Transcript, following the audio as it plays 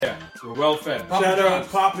Yeah, we're well fed. Shout out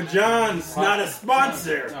Papa John's, not a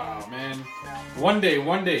sponsor. Oh man, one day,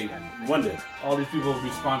 One day. all these people will be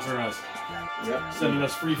sponsoring us. Yep. Sending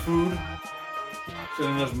us free food,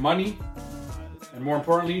 sending us money, and more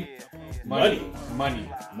importantly, money. Money.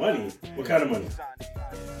 What kind of money?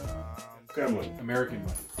 What kind of money? American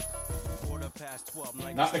money.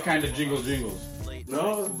 Not the kind of jingles.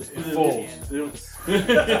 No, Folds.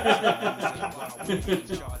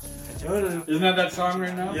 Isn't that song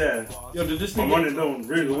right now? Yeah. Yo, did this My thing money don't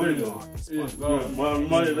wiggle. My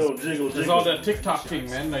money don't jingle. There's all that TikTok thing,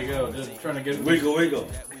 man. Like, just trying to get wiggle.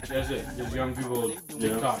 That's it. Just young people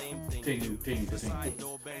TikTok. Ting.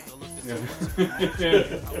 Yeah.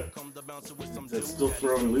 That's still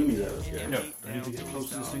throwing loonies at us, guys. No, I need to get close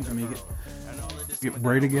to this thing to make it get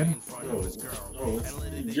bright again. Oh,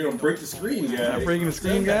 you're gonna break the screen, guy. Not breaking the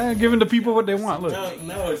screen, guy. Giving the people what they want. Look.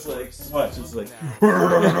 No, it's like watch. It's like.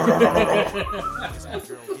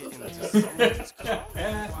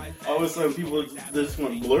 All of a sudden, people just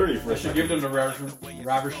went blurry for I a should second. give them the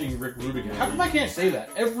ravishing Rick Rude again. How come I can't say that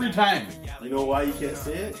every time? You know why you can't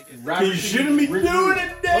say it? Ravishing You shouldn't be Rick doing Rude.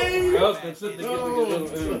 it, Dave. Oh, that's it.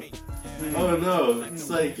 Oh no, it's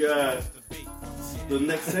like the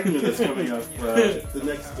next segment that's coming up. The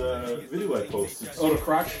next video I post. It's Oh, the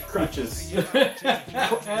crotch? crotches.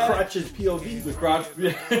 Crotches POV. The crotch.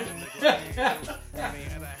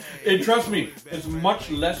 And trust me, it's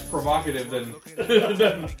much less provocative than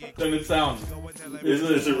it sounds.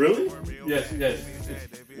 Is it really? Yes.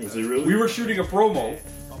 Is it really? We were shooting a promo,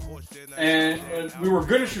 and we were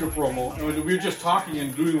going to shoot a promo, and we were just talking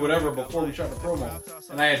and doing whatever before we shot the promo.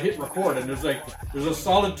 And I had hit record, and there's a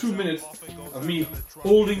solid 2 minutes of me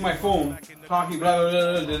holding my phone, talking, blah, blah,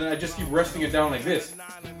 blah, blah, and I just keep resting it down like this.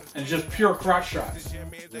 And just pure crotch shots.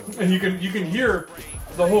 And you can hear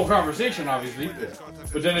the whole conversation, obviously.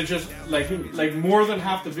 But then it's just, like more than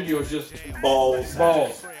half the video is just balls.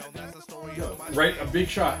 Right? A big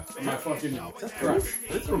shot of my fucking crotch.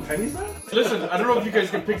 That's from pennies now? Listen, I don't know if you guys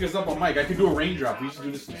can pick this up on mic. I could do a raindrop. We used to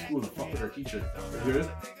do this in school and fuck with our teacher. You hear this?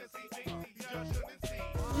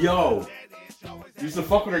 Yo. We used to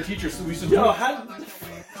fuck with our teacher, so we used to do Yo, it. how...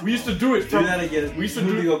 We used to do it. Do that again. We used to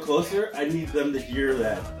do do to go closer. I need them to hear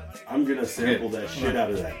that. I'm gonna sample that shit out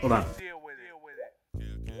of that. Hold on.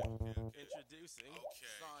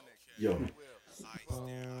 Yo.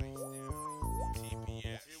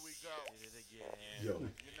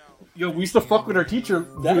 Yo, we used to fuck with our teacher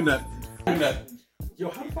doing that. Yo,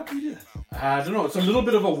 how the fuck do you do that? I don't know. It's a little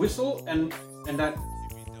bit of a whistle and that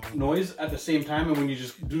noise at the same time, and when you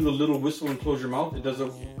just do the little whistle and close your mouth, it does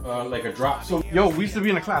like a drop. So, yo, we used to be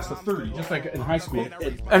in a class of 30, just like in high school.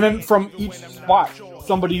 And then from each spot,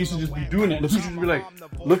 somebody used to just be doing it, and the teacher would be like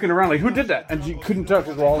looking around, like, who did that? And you couldn't tell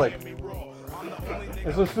because we're all like.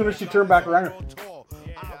 And so as soon as she turned back around,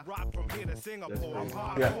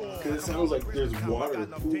 yeah, because it sounds like there's water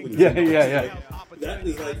pooling. Yeah. That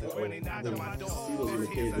is like the seals in the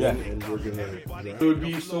cave, and we're gonna. It would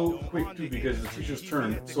be so quick too because the teacher's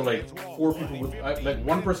turn. So like 4 people would, like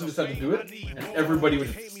one person just had to do it, and everybody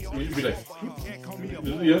would be like,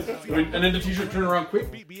 and then the teacher would turn around quick,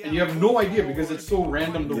 and you have no idea because it's so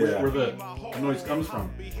random where the noise comes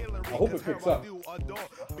from. I hope it picks up.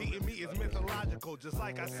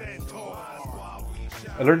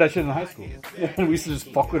 I learned that shit in high school. We used to just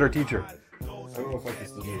fuck with our teacher. I don't know if I can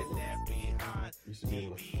still do it. Used to be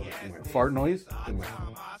able to Fart noise?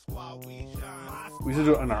 We used to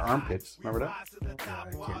do it on our armpits. Remember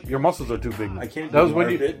that? Your muscles are too big now. I can't. That was when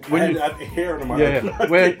you I had hair on my yeah.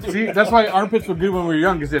 Wait, see, that's why armpits were good when we were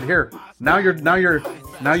young because they had hair. Now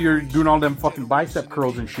you're doing all them fucking bicep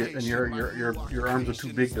curls and shit, and your arms are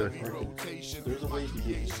too big to. There's a way to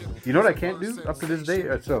get it. You know what I can't do up to this day?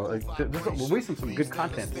 So we're wasting some good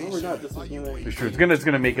content. No, we're not. This is gonna. For sure, it's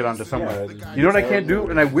gonna make it onto somewhere. Yeah, You know what I can't do,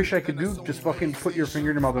 and I wish I could do? Just fucking put your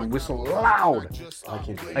finger in your mouth and whistle loud.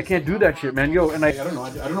 I can't do that shit, man. Yo, and I don't know.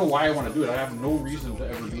 I don't know why I want to do it. I have no reason to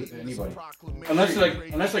ever do it to anybody,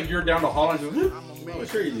 unless you're down the hall and do. Oh,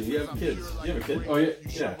 sure you do. You have kids. You have a kid. Oh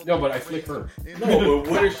yeah. No, but I flick her. No,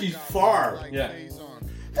 but what if she's far? Yeah.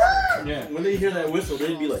 Yeah. When they hear that whistle,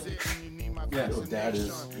 they'd be like, Yeah. "Yo, dad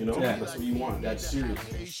is, that's what you want. That's serious."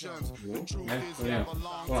 You know? Yeah.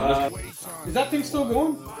 Well, is that thing still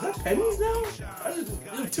going? Is that pennies now?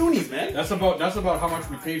 They're toonies, man. That's about how much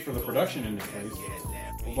we paid for the production in this place.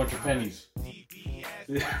 A bunch of pennies.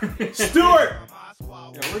 Stuart!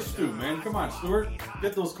 Yeah, where's Stu, man? Come on, Stuart.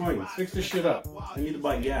 Get those coins. Fix this shit up. I need to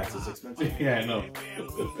buy gas. It's expensive. Yeah, I know.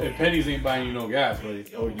 And pennies ain't buying you no gas, buddy.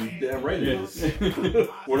 Oh, you damn right it Yeah. is.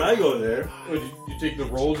 When I go there, You take the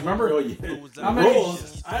rolls, remember? oh yeah, How many-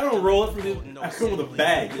 rolls. I don't roll it for the. I come with a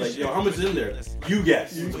bag. Like, yo, how much is in there? You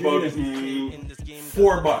guess. It's about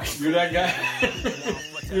 $4. You're that guy.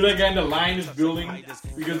 You're that guy in the line is building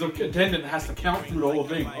because the attendant has to count through the whole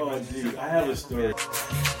thing. Oh, dude, I have a story.